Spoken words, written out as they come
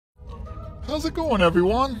How's it going,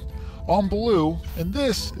 everyone? I'm Blue, and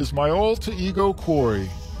this is my alter ego Cory.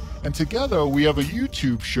 And together we have a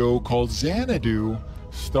YouTube show called Xanadu,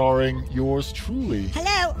 starring yours truly.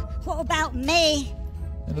 Hello, what about me?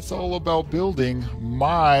 And it's all about building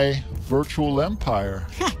my virtual empire.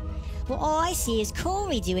 Well, all I see is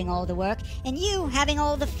Cory doing all the work and you having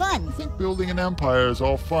all the fun. I think building an empire is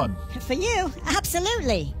all fun. For you,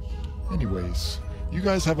 absolutely. Anyways, you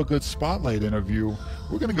guys have a good spotlight interview.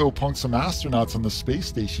 We're gonna go punk some astronauts on the space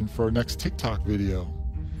station for our next TikTok video.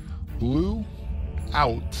 Blue,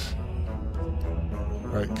 out.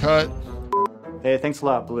 Alright, cut. Hey, thanks a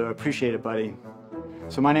lot, Blue. I appreciate it, buddy.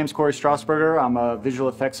 So my name's Cory Strassburger. I'm a visual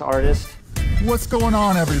effects artist. What's going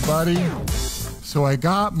on, everybody? So I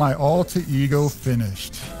got my alter ego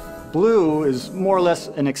finished. Blue is more or less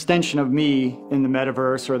an extension of me in the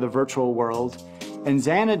metaverse or the virtual world. And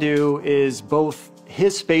Xanadu is both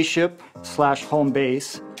his spaceship / home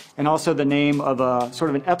base and also the name of a sort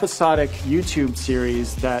of an episodic YouTube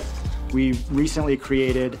series that we recently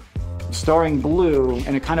created starring Blue,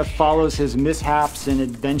 and it kind of follows his mishaps and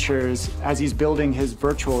adventures as he's building his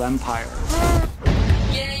virtual empire.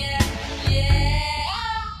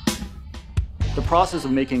 The process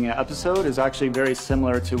of making an episode is actually very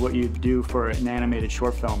similar to what you do for an animated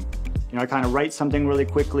short film. You know, I kind of write something really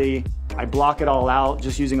quickly, I block it all out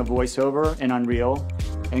just using a voiceover in Unreal,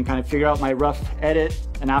 and kind of figure out my rough edit,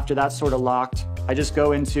 and after that's sort of locked, I just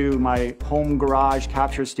go into my home garage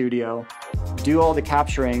capture studio, do all the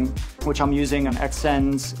capturing, which I'm using an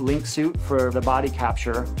XN's Link suit for the body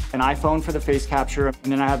capture, an iPhone for the face capture,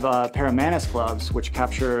 and then I have a pair of Manus gloves which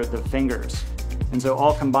capture the fingers. And so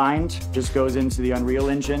all combined just goes into the Unreal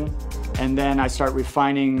Engine, and then I start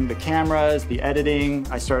refining the cameras, the editing,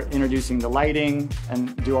 I start introducing the lighting,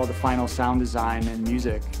 and do all the final sound design and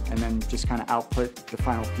music, and then just kind of output the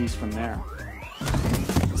final piece from there.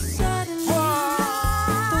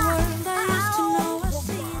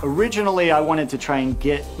 Originally, I wanted to try and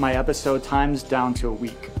get my episode times down to a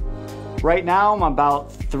week. Right now, I'm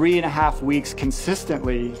about 3.5 weeks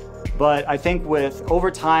consistently, but I think with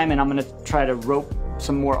over time, and I'm gonna try to rope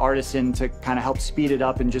some more artists in to kind of help speed it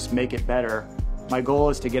up and just make it better, my goal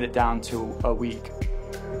is to get it down to a week.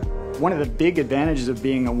 One of the big advantages of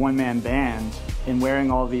being a one-man band and wearing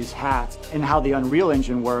all these hats and how the Unreal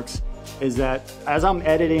Engine works is that as I'm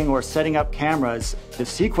editing or setting up cameras, the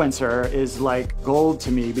sequencer is like gold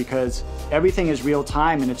to me because everything is real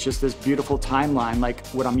time and it's just this beautiful timeline like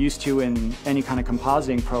what I'm used to in any kind of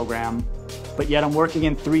compositing program. But yet I'm working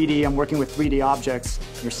in 3D, I'm working with 3D objects.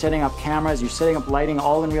 You're setting up cameras, you're setting up lighting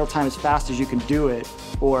all in real time as fast as you can do it.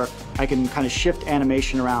 Or I can kind of shift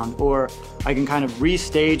animation around, or I can kind of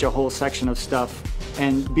restage a whole section of stuff.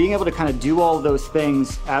 And being able to kind of do all of those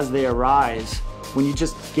things as they arise, when you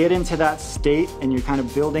just get into that state and you're kind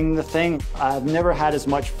of building the thing, I've never had as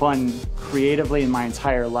much fun creatively in my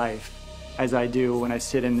entire life as I do when I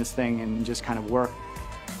sit in this thing and just kind of work.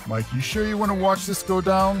 Mike, you sure you want to watch this go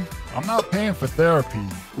down? I'm not paying for therapy.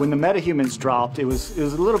 When the MetaHumans dropped, it was a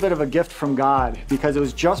little bit of a gift from God because it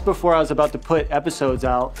was just before I was about to put episodes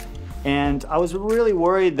out, and I was really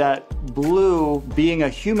worried that Blue, being a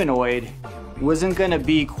humanoid, wasn't going to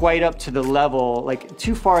be quite up to the level, like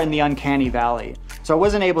too far in the uncanny valley. So I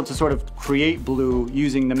wasn't able to sort of create Blue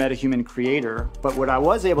using the MetaHuman Creator, but what I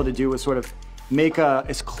was able to do was sort of make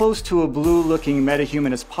as close to a blue-looking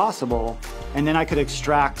metahuman as possible, and then I could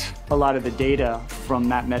extract a lot of the data from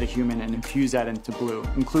that metahuman and infuse that into Blue,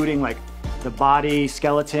 including like the body,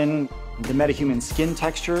 skeleton, the metahuman skin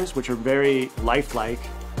textures, which are very lifelike,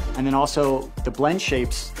 and then also the blend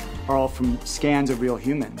shapes are all from scans of real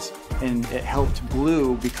humans, and it helped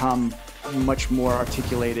Blue become much more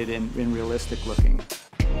articulated and realistic looking.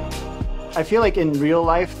 I feel like in real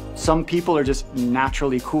life, some people are just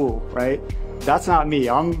naturally cool, right? That's not me.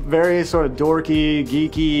 I'm very sort of dorky,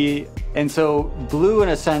 geeky, and so Blue in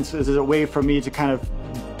a sense is a way for me to kind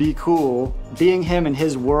of be cool. Being him in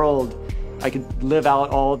his world, I could live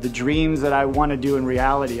out all the dreams that I want to do in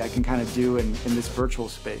reality, I can kind of do in this virtual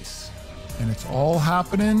space. And it's all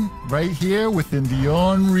happening right here within the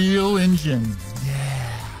Unreal Engine.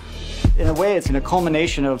 Yeah. In a way, it's a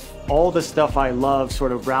culmination of all the stuff I love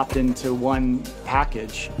sort of wrapped into one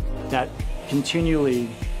package that continually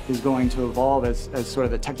is going to evolve as sort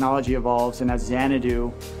of the technology evolves and as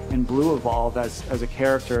Xanadu and Blue evolve as a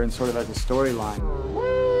character and sort of as a storyline.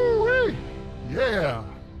 Woo-wee. Yeah.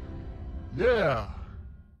 Yeah.